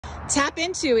Tap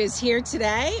Into is here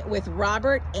today with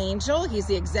Robert Angel. He's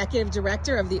the Executive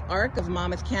Director of the Arc of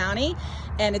Monmouth County,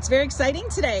 and it's very exciting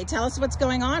today. Tell us what's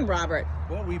going on, Robert.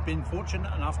 Well, we've been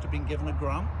fortunate enough to be given a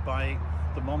grant by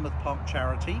the Monmouth Park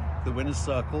charity, the Winner's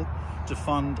Circle, to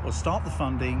fund or start the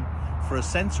funding for a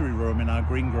sensory room in our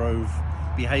Green Grove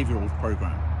behavioral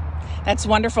program. That's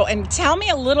wonderful. And tell me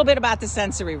a little bit about the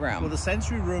sensory room. Well, the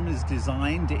sensory room is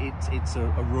designed, it's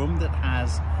a room that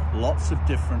has lots of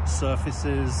different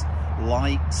surfaces,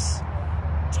 lights,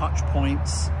 touch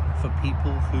points for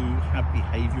people who have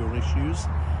behavioral issues,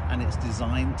 and it's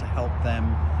designed to help them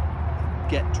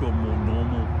get to a more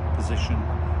normal position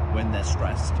when they're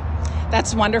stressed.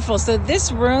 That's wonderful. So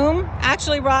this room,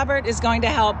 actually, Robert, is going to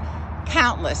help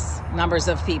countless numbers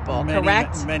of people,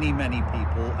 correct? Many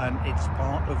people, and it's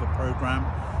part of a program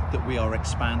that we are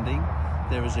expanding.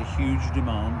 There is a huge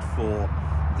demand for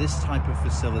this type of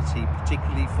facility,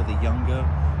 particularly for the younger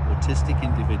autistic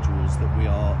individuals that we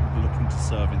are looking to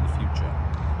serve in the future.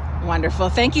 Wonderful.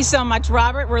 Thank you so much,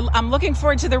 Robert. I'm looking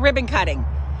forward to the ribbon cutting.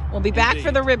 We'll be back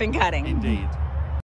for the ribbon cutting. Indeed.